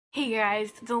Hey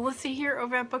guys, it's Alyssa here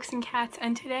over at Books and Cats,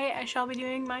 and today I shall be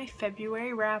doing my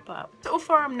February wrap-up. So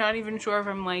far, I'm not even sure if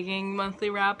I'm liking monthly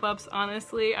wrap-ups,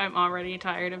 honestly. I'm already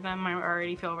tired of them. I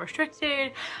already feel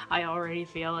restricted. I already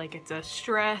feel like it's a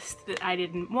stress that I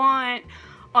didn't want.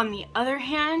 On the other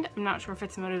hand, I'm not sure if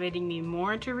it's motivating me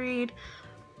more to read.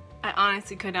 I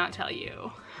honestly could not tell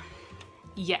you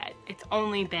yet. It's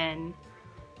only been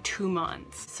 2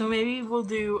 months. So maybe we'll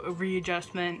do a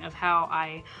readjustment of how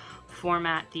I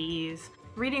format these.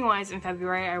 Reading wise in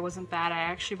February, I wasn't bad. I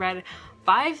actually read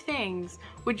 5 things,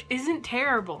 which isn't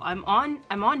terrible. I'm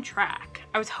on track.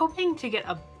 I was hoping to get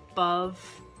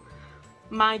above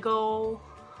my goal,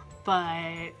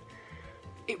 but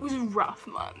it was a rough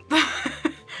month.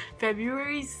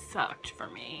 February sucked for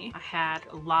me. I had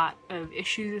a lot of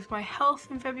issues with my health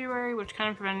in February, which kind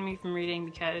of prevented me from reading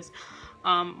because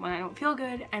when I don't feel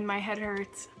good and my head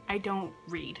hurts, I don't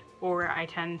read, or I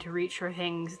tend to reach for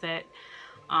things that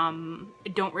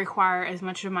don't require as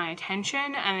much of my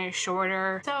attention and is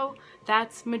shorter. So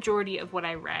that's majority of what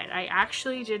I read. I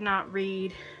actually did not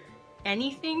read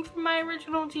anything from my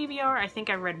original TBR. I think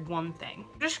I read 1 thing.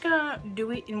 I'm just gonna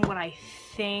do it in what I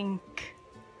think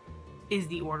is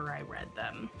the order I read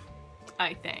them.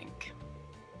 I think.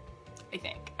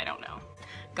 I don't know.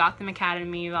 Gotham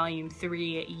Academy Volume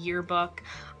 3 yearbook.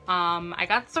 I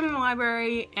got some in the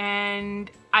library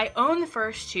and I own the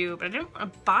first 2, but I didn't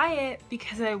want to buy it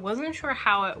because I wasn't sure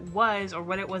how it was or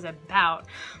what it was about.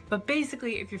 But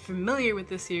basically, if you're familiar with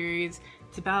the series,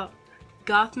 it's about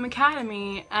Gotham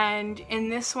Academy, and in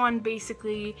this one,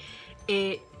 basically,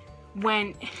 it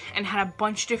went and had a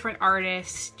bunch of different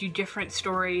artists do different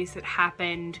stories that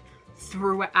happened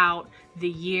throughout the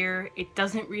year. It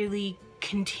doesn't really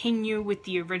continue with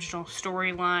the original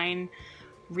storyline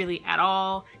really at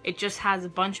all. It just has a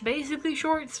bunch of basically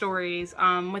short stories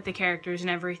with the characters and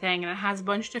everything, and it has a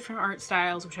bunch of different art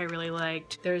styles, which I really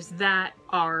liked. There's that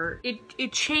art.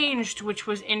 It changed, which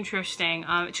was interesting.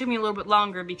 It took me a little bit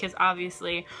longer because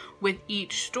obviously with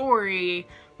each story,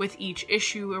 with each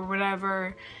issue or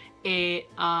whatever, it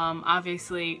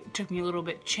obviously took me a little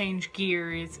bit to change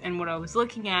gears and what I was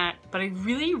looking at, but I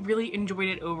really enjoyed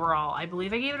it overall. I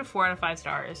believe I gave it a 4 out of 5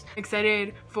 stars.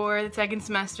 Excited for the second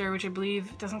semester, which I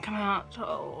believe doesn't come out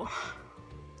till,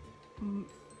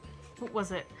 what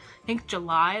was it? I think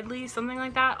July at least, something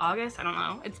like that. August, I don't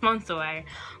know. It's months away,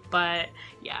 but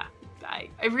yeah.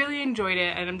 I really enjoyed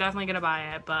it and I'm definitely gonna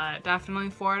buy it, but definitely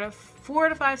 4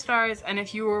 out of 5 stars. And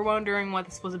if you were wondering what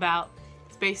this was about,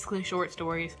 basically short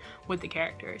stories with the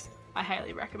characters. I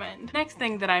highly recommend. Next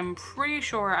thing that I'm pretty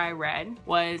sure I read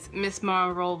was Ms.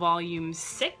 Marvel Volume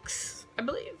 6, I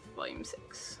believe. Volume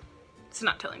 6. It's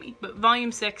not telling me, but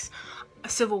Volume 6,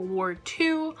 Civil War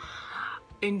 2.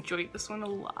 Enjoyed this one a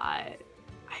lot.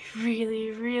 I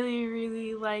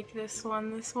really like this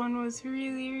one. This one was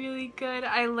really good.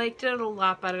 I liked it a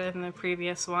lot better than the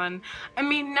previous one. I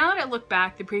mean, now that I look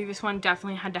back, the previous one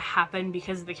definitely had to happen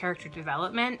because of the character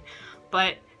development,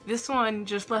 but this one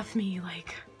just left me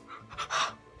like,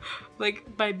 like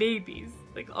my babies,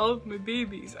 like all of my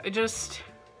babies.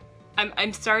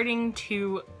 I'm starting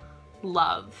to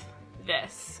love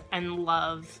this and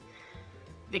love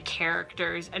the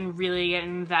characters and really get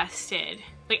invested.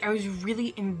 Like, I was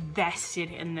really invested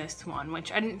in this one,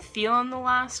 which I didn't feel in the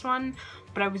last one,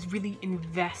 but I was really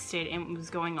invested in what was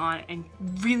going on and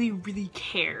really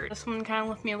cared. This one kind of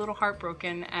left me a little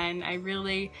heartbroken, and I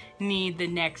really need the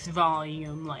next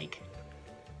volume, like,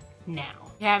 now.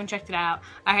 If you haven't checked it out,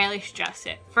 I highly suggest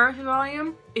it. First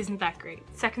volume isn't that great.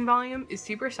 Second volume is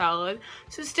super solid,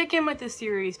 so stick in with this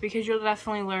series because you'll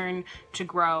definitely learn to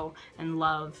grow and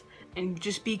love and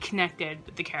just be connected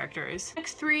with the characters.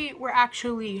 Next 3 were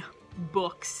actually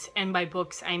books, and by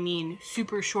books I mean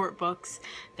super short books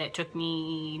that took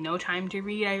me no time to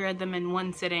read. I read them in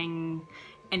 1 sitting,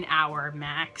 an hour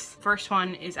max. First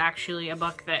one is actually a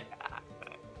book that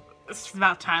it's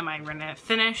about time I read it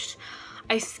finished.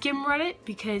 I skim read it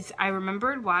because I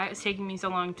remembered why it was taking me so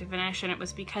long to finish, and it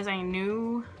was because I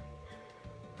knew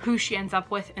who she ends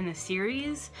up with in the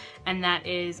series, and that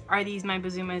is Are These My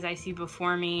Bazumas I See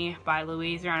Before Me by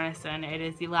Louise Arneson. It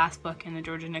is the last book in the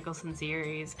Georgia Nicholson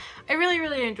series. I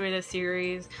really enjoy this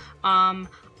series. I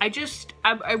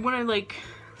want to like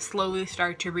slowly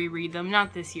start to reread them,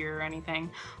 not this year or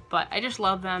anything, but I just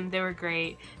love them. They were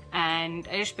great, and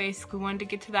I just basically wanted to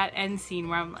get to that end scene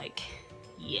where I'm like,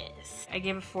 yes. I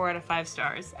gave it 4 out of 5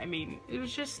 stars. I mean, it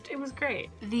was great.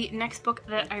 The next book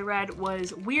that I read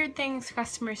was Weird Things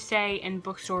Customers Say in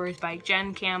Bookstores by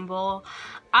Jen Campbell.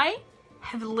 I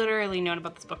have literally known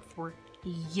about this book for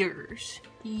years.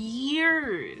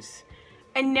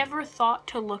 I never thought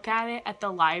to look at it at the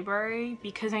library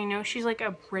because I know she's like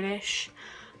a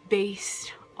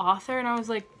British-based author, and I was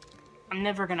like, I'm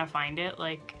never gonna find it.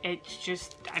 Like, it's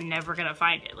just, I'm never gonna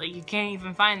find it. Like, you can't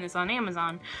even find this on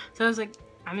Amazon. So I was like,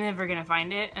 I'm never gonna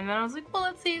find it. And then I was like, well,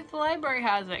 let's see if the library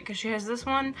has it, because she has this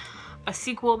one, a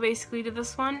sequel basically to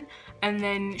this one, and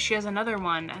then she has another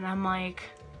one, and I'm like,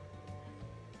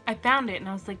 I found it, and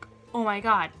I was like, oh my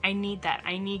god, I need that.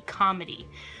 I need comedy.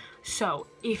 So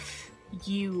if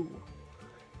you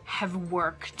have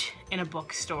worked in a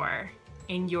bookstore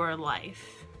in your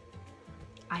life,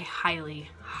 I highly,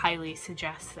 highly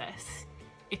suggest this.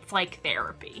 It's like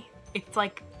therapy. It's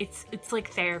like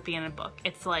therapy in a book.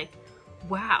 It's like,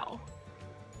 wow,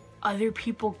 other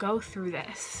people go through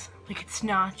this. Like, it's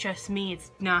not just me.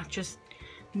 It's not just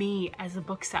me as a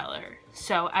bookseller.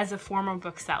 So as a former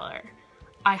bookseller,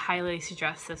 I highly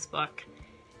suggest this book.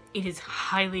 It is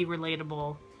highly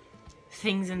relatable.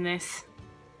 Things in this,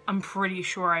 I'm pretty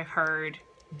sure I've heard,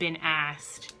 been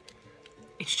asked.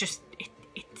 It's just,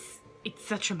 it's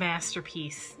such a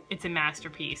masterpiece. It's a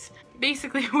masterpiece.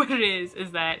 Basically what it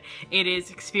is that it is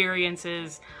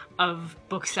experiences of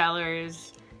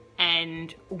booksellers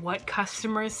and what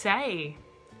customers say.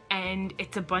 And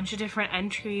it's a bunch of different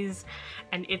entries,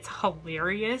 and it's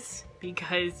hilarious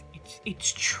because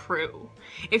it's true.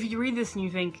 If you read this and you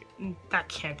think, that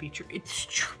can't be true, it's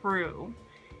true.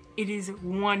 It is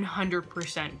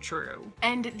 100% true.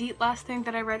 And the last thing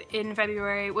that I read in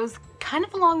February was kind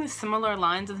of along the similar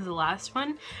lines of the last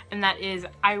one, and that is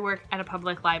I Work at a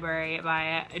Public Library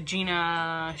by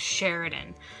Gina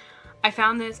Sheridan. I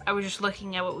found this, I was just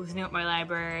looking at what was new at my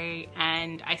library,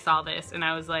 and I saw this, and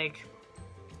I was like,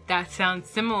 that sounds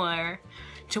similar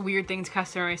to weird things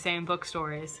customers say in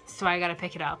bookstores, so I gotta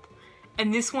pick it up.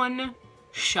 And this one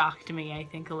shocked me, I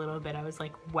think, a little bit. I was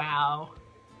like, wow,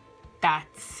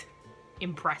 that's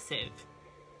impressive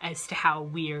as to how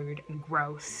weird and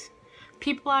gross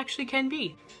people actually can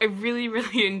be. I really,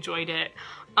 really enjoyed it.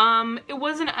 It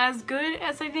wasn't as good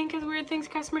as I think as weird things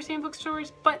customers say in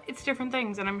bookstores, but it's different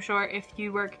things, and I'm sure if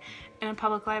you work in a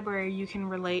public library, you can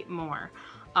relate more.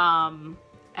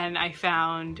 And I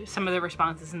found some of the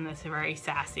responses in this are very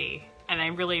sassy, and I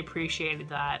really appreciated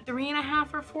that.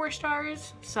 3.5 or 4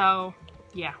 stars, so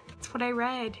yeah. That's what I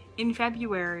read in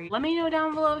February. Let me know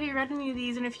down below if you read any of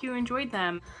these and if you enjoyed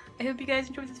them. I hope you guys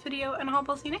enjoyed this video, and I hope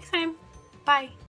I'll see you next time. Bye!